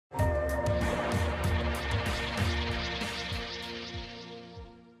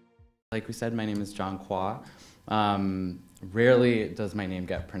Like we said, my name is John Kwa. Rarely does my name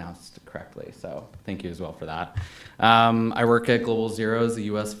get pronounced correctly, so thank you as well for that. I work at Global Zero as a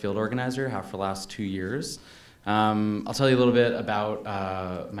US field organizer, have for the last 2 years. I'll tell you a little bit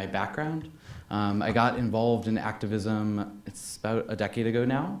about my background. I got involved in activism, it's about a decade ago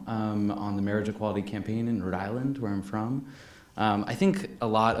now, on the marriage equality campaign in Rhode Island, where I'm from. I think a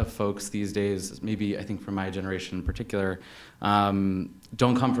lot of folks these days, maybe I think from my generation in particular,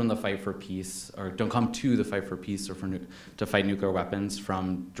 don't come from the fight for peace, or don't come to the fight for peace or to fight nuclear weapons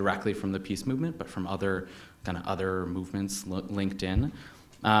directly from the peace movement, but from other movements linked in.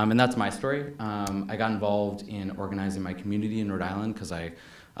 And that's my story. I got involved in organizing my community in Rhode Island because I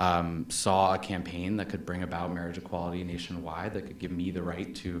saw a campaign that could bring about marriage equality nationwide, that could give me the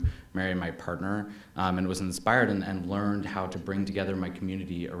right to marry my partner, and was inspired and learned how to bring together my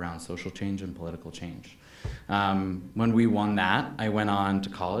community around social change and political change. When we won that, I went on to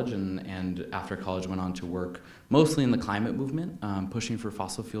college, and after college went on to work mostly in the climate movement, pushing for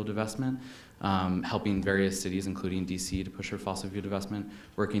fossil fuel divestment, helping various cities, including DC, to push for fossil fuel divestment,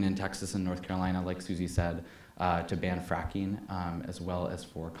 working in Texas and North Carolina, like Susie said, to ban fracking, as well as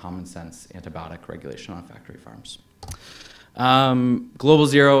for common sense antibiotic regulation on factory farms. Global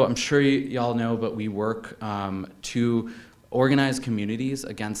Zero, I'm sure y'all know, but we work to organize communities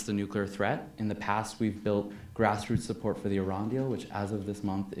against the nuclear threat. In the past, we've built grassroots support for the Iran deal, which as of this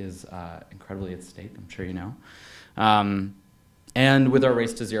month is incredibly at stake, I'm sure you know. And with our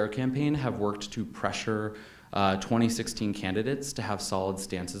Race to Zero campaign, have worked to pressure 2016 candidates to have solid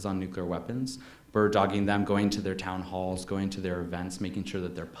stances on nuclear weapons, bird-dogging them, going to their town halls, going to their events, making sure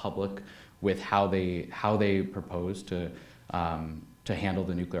that they're public with how they propose to handle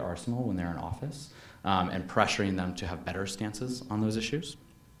the nuclear arsenal when they're in office, and pressuring them to have better stances on those issues.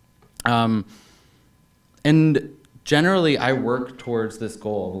 And generally, I work towards this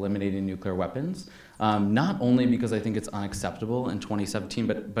goal of eliminating nuclear weapons, not only because I think it's unacceptable in 2017,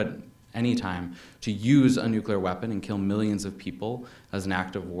 but any time to use a nuclear weapon and kill millions of people as an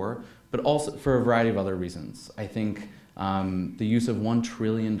act of war, but also for a variety of other reasons. I think the use of $1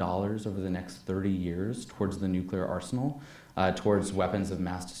 trillion over the next 30 years towards the nuclear arsenal, towards weapons of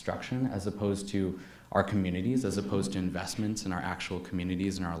mass destruction, as opposed to our communities, as opposed to investments in our actual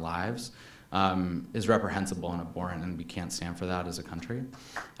communities and our lives, is reprehensible and abhorrent, and we can't stand for that as a country.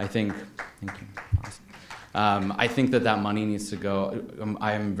 I think, thank you. Awesome. I think that money needs to go.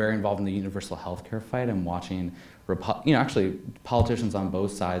 I am very involved in the universal health care fight. I'm watching, actually politicians on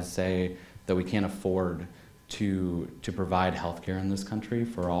both sides say that we can't afford to provide health care in this country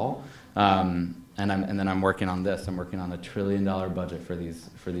for all. And then I'm working on this. I'm working on a $1 trillion budget for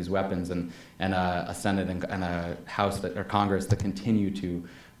these weapons, and a Senate and a House or Congress that continue to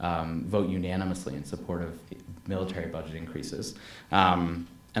vote unanimously in support of military budget increases.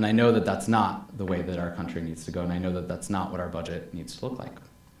 And I know that that's not the way that our country needs to go, and I know that that's not what our budget needs to look like.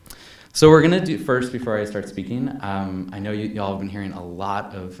 So we're going to do, first, before I start speaking, I know y'all have been hearing a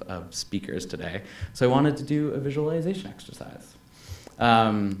lot of speakers today, so I wanted to do a visualization exercise.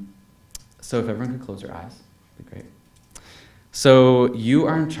 So if everyone could close their eyes, that'd be great. So you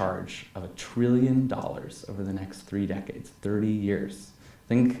are in charge of $1 trillion over the next 3 decades, 30 years.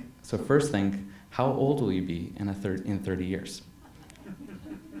 So first think, how old will you be in 30 years?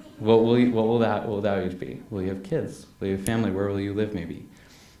 What will that age be? Will you have kids? Will you have family? Where will you live maybe?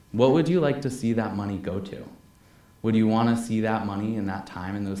 What would you like to see that money go to? Would you want to see that money in that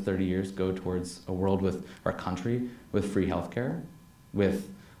time, in those 30 years, go towards a world or a country with free healthcare, with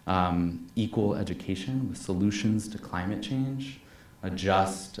equal education, with solutions to climate change, a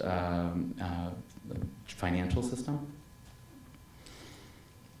just financial system?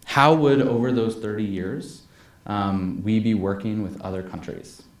 How would, over those 30 years, we be working with other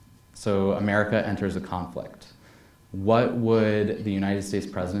countries? So America enters a conflict. What would the United States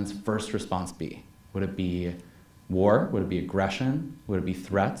president's first response be? Would it be war? Would it be aggression? Would it be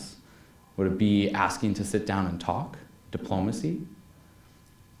threats? Would it be asking to sit down and talk? Diplomacy?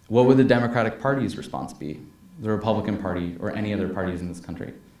 What would the Democratic Party's response be? The Republican Party or any other parties in this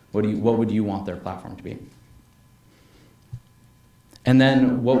country? What would you want their platform to be? And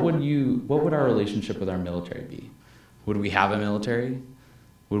then what would our relationship with our military be? Would we have a military?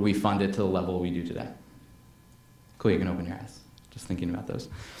 Would we fund it to the level we do today? Cool, you can open your eyes. Just thinking about those.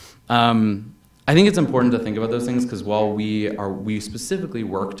 I think it's important to think about those things because while we specifically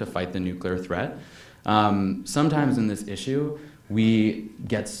work to fight the nuclear threat, sometimes in this issue, we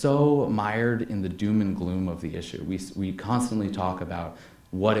get so mired in the doom and gloom of the issue. We constantly talk about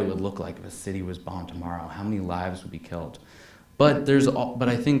what it would look like if a city was bombed tomorrow, how many lives would be killed. But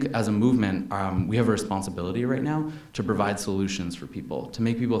I think as a movement, we have a responsibility right now to provide solutions for people, to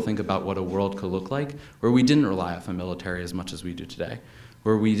make people think about what a world could look like where we didn't rely on the military as much as we do today,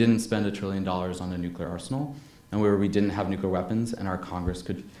 where we didn't spend $1 trillion on a nuclear arsenal, and where we didn't have nuclear weapons, and our Congress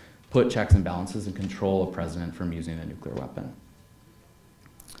could put checks and balances and control a president from using a nuclear weapon.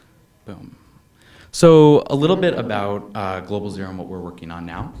 Boom. So a little bit about Global Zero and what we're working on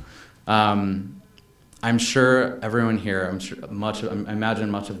now. I'm sure everyone here, I imagine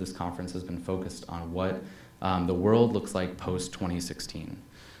much of this conference has been focused on what the world looks like post-2016.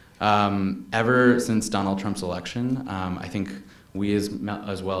 Ever since Donald Trump's election, I think we as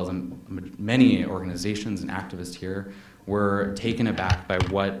well as many organizations and activists here were taken aback by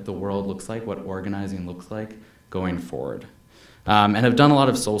what the world looks like, what organizing looks like going forward. And have done a lot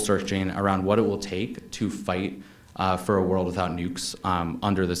of soul searching around what it will take to fight for a world without nukes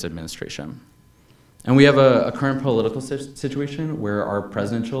under this administration. And we have a current political situation where our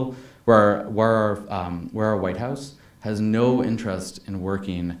our White House has no interest in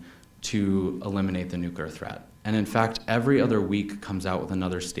working to eliminate the nuclear threat. And in fact, every other week comes out with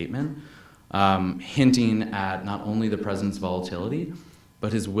another statement hinting at not only the president's volatility,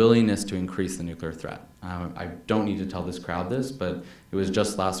 but his willingness to increase the nuclear threat. I don't need to tell this crowd this, but it was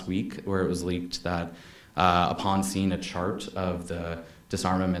just last week where it was leaked that upon seeing a chart of the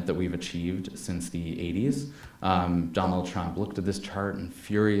disarmament that we've achieved since the 80s, Donald Trump looked at this chart and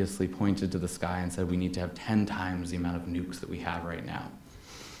furiously pointed to the sky and said, we need to have 10 times the amount of nukes that we have right now.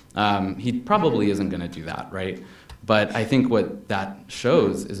 He probably isn't going to do that, right? But I think what that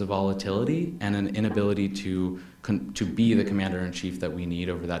shows is a volatility and an inability to be the commander-in-chief that we need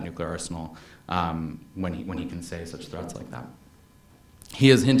over that nuclear arsenal when he can say such threats like that. He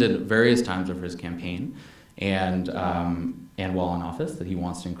has hinted various times over his campaign and while in office that he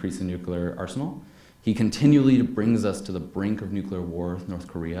wants to increase the nuclear arsenal. He continually brings us to the brink of nuclear war with North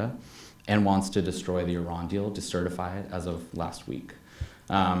Korea and wants to destroy the Iran deal, decertify it as of last week.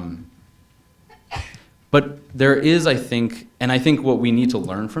 But there is, I think what we need to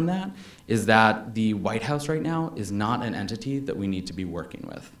learn from that is that the White House right now is not an entity that we need to be working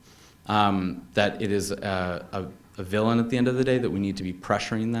with. That it is a villain at the end of the day, that we need to be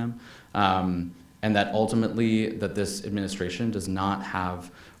pressuring them, and that ultimately that this administration does not have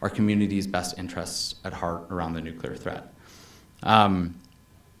our community's best interests at heart around the nuclear threat. On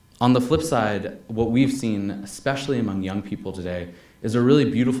the flip side, what we've seen, especially among young people today, is a really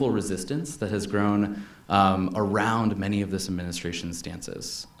beautiful resistance that has grown around many of this administration's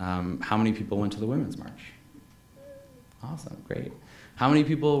stances. How many people went to the Women's March? Awesome, great. How many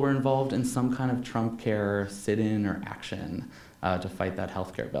people were involved in some kind of Trump care sit-in or action to fight that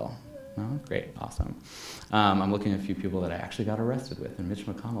healthcare bill? No? Great, awesome. I'm looking at a few people that I actually got arrested with in Mitch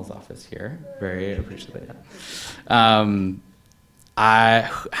McConnell's office here. Very appreciative. How many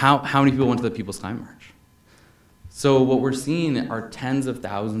people went to the People's Climate March? So what we're seeing are tens of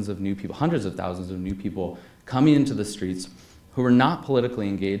thousands of new people, hundreds of thousands of new people coming into the streets who are not politically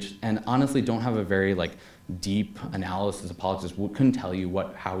engaged and honestly don't have a very deep analysis of politics, couldn't tell you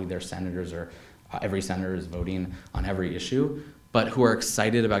how their senators or every senator is voting on every issue, but who are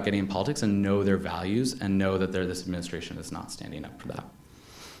excited about getting in politics and know their values and know that this administration is not standing up for that.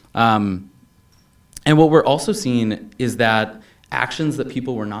 And what we're also seeing is that actions that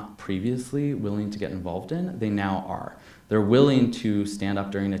people were not previously willing to get involved in, they now are. They're willing to stand up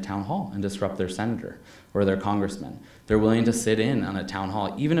during a town hall and disrupt their senator or their congressman. They're willing to sit in on a town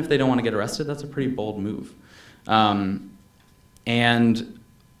hall. Even if they don't want to get arrested, that's a pretty bold move. And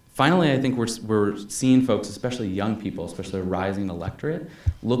finally, I think we're seeing folks, especially young people, especially a rising electorate,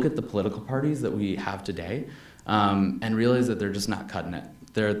 look at the political parties that we have today and realize that they're just not cutting it.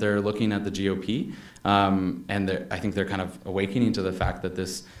 They're looking at the GOP, and I think they're kind of awakening to the fact that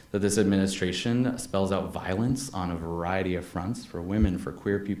this administration spells out violence on a variety of fronts for women, for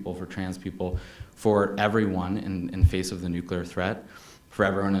queer people, for trans people, for everyone in face of the nuclear threat, for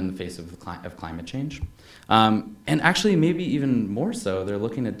everyone in the face of climate change. And actually, maybe even more so, they're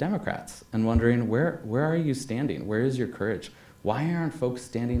looking at Democrats and wondering, where are you standing? Where is your courage? Why aren't folks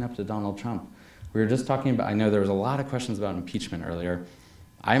standing up to Donald Trump? We were just talking about, I know there was a lot of questions about impeachment earlier.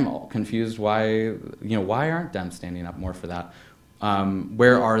 I'm confused why aren't Dems standing up more for that?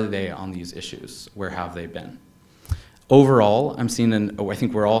 Where are they on these issues? Where have they been? Overall, I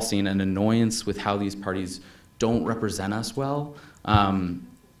think we're all seeing an annoyance with how these parties don't represent us well and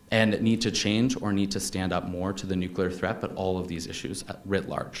need to change or need to stand up more to the nuclear threat, but all of these issues writ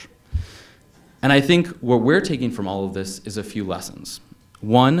large. And I think what we're taking from all of this is a few lessons.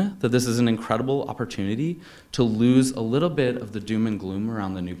 One, that this is an incredible opportunity to lose a little bit of the doom and gloom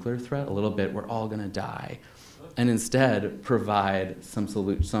around the nuclear threat, a little bit, we're all gonna die. instead provide some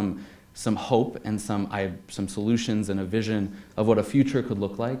hope and some solutions and a vision of what a future could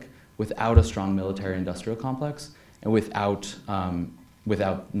look like without a strong military-industrial complex and without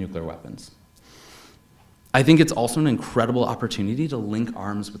nuclear weapons. I think it's also an incredible opportunity to link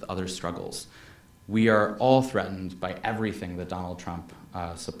arms with other struggles. We are all threatened by everything that Donald Trump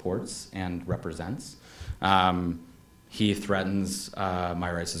supports and represents. He threatens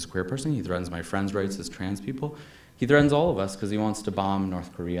my rights as a queer person. He threatens my friends' rights as trans people. He threatens all of us because he wants to bomb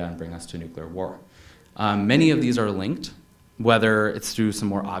North Korea and bring us to nuclear war. Many of these are linked, whether it's through some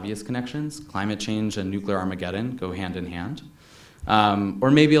more obvious connections. Climate change and nuclear Armageddon go hand in hand,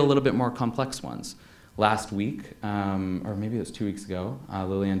 or maybe a little bit more complex ones. Last week, or maybe it was 2 weeks ago,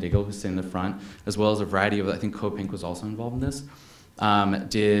 Lillian Daigle, who's sitting in the front, as well as a variety of, I think CODEPINK was also involved in this,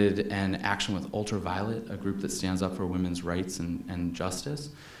 did an action with Ultraviolet, a group that stands up for women's rights and justice,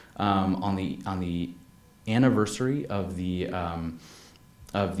 on the anniversary of the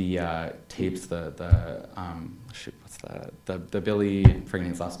tapes, the Billy, I'm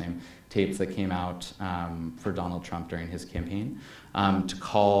forgetting his last name, tapes that came out for Donald Trump during his campaign,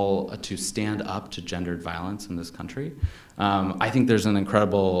 to stand up to gendered violence in this country. I think there's an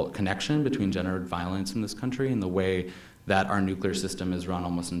incredible connection between gendered violence in this country and the way that our nuclear system is run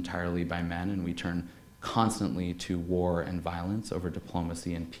almost entirely by men, and we turn constantly to war and violence over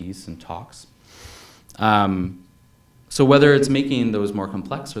diplomacy and peace and talks. So whether it's making those more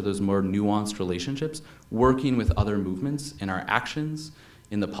complex or those more nuanced relationships, working with other movements in our actions,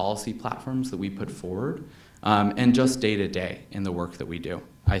 in the policy platforms that we put forward, and just day to day in the work that we do,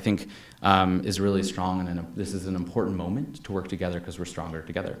 I think is really strong, and this is an important moment to work together because we're stronger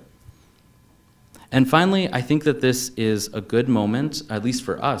together. And finally, I think that this is a good moment, at least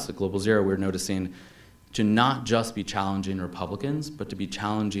for us at Global Zero, we're noticing to not just be challenging Republicans, but to be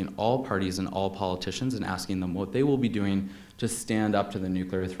challenging all parties and all politicians and asking them what they will be doing to stand up to the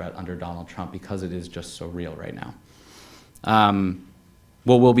nuclear threat under Donald Trump, because it is just so real right now.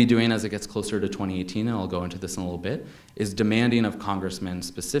 What we'll be doing as it gets closer to 2018, and I'll go into this in a little bit, is demanding of congressmen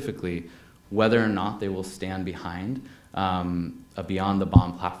specifically whether or not they will stand behind a Beyond the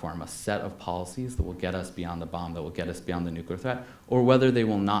Bomb platform, a set of policies that will get us beyond the bomb, that will get us beyond the nuclear threat, or whether they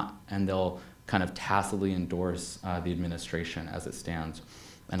will not, and they'll kind of tacitly endorse the administration as it stands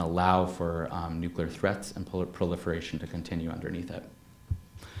and allow for nuclear threats and proliferation to continue underneath it.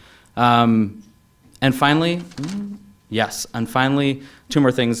 And finally, two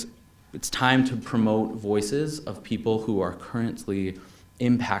more things. It's time to promote voices of people who are currently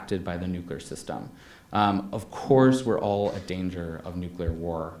impacted by the nuclear system. Of course, we're all at danger of nuclear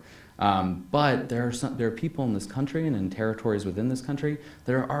war. But there are people in this country and in territories within this country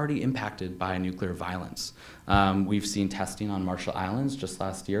that are already impacted by nuclear violence. We've seen testing on Marshall Islands just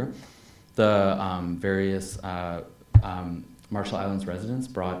last year. The various Marshall Islands residents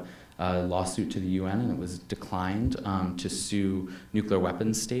brought a lawsuit to the UN, and it was declined to sue nuclear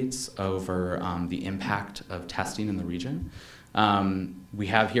weapons states over the impact of testing in the region.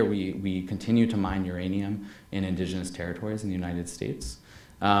 We continue to mine uranium in indigenous territories in the United States.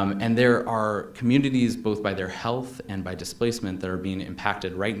 And there are communities, both by their health and by displacement, that are being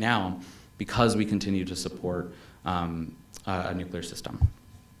impacted right now because we continue to support a nuclear system.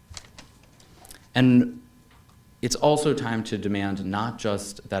 And it's also time to demand not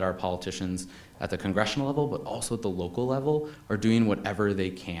just that our politicians at the congressional level, but also at the local level, are doing whatever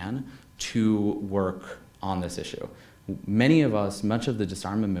they can to work on this issue. Many of us, much of the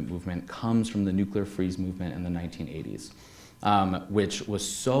disarmament movement comes from the nuclear freeze movement in the 1980s. Which was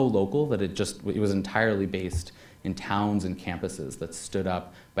so local that it was entirely based in towns and campuses that stood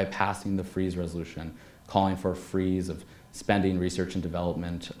up by passing the freeze resolution, calling for a freeze of spending, research, and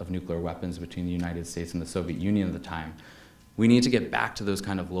development of nuclear weapons between the United States and the Soviet Union at the time. We need to get back to those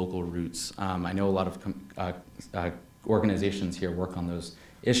kind of local roots. I know a lot of organizations here work on those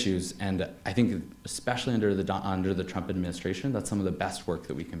issues, and I think especially under the Trump administration, that's some of the best work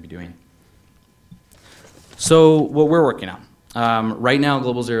that we can be doing. So what we're working on. Right now,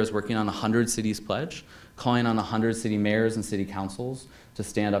 Global Zero is working on a 100 cities pledge, calling on 100 city mayors and city councils to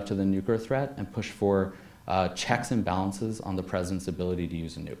stand up to the nuclear threat and push for checks and balances on the president's ability to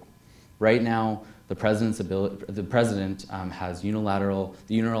use a nuke. Right now, the president has the unilateral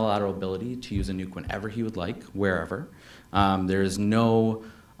ability to use a nuke whenever he would like, wherever. There's no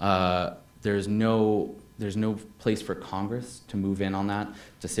place for Congress to move in on that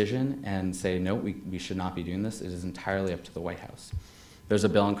decision and say, no, we should not be doing this. It is entirely up to the White House. There's a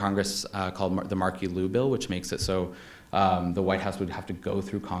bill in Congress called the Markey-Liu bill, which makes it so the White House would have to go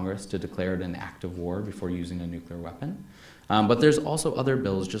through Congress to declare it an act of war before using a nuclear weapon. But there's also other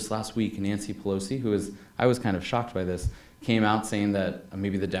bills. Just last week, Nancy Pelosi, I was kind of shocked by this, came out saying that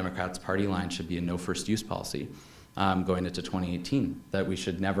maybe the Democrats' party line should be a no first use policy going into 2018, that we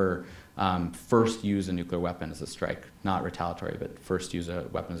should never first use a nuclear weapon as a strike, not retaliatory, but first use a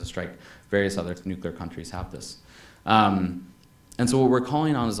weapon as a strike. Various other nuclear countries have this. And so what we're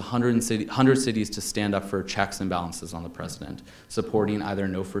calling on is 100 cities to stand up for checks and balances on the president, supporting either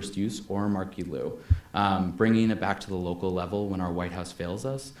no first use or marquee lieu, bringing it back to the local level when our White House fails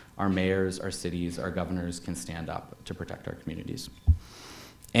us. Our mayors, our cities, our governors can stand up to protect our communities.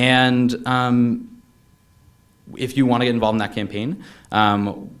 And if you want to get involved in that campaign,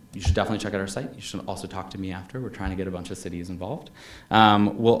 you should definitely check out our site. You should also talk to me after. We're trying to get a bunch of cities involved.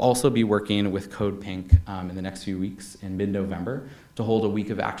 We'll also be working with CODEPINK in the next few weeks in mid-November to hold a week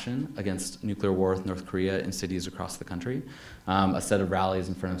of action against nuclear war with North Korea in cities across the country, a set of rallies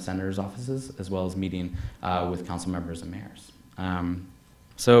in front of senators' offices, as well as meeting with council members and mayors.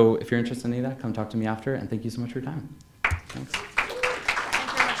 So if you're interested in any of that, come talk to me after, and thank you so much for your time. Thanks.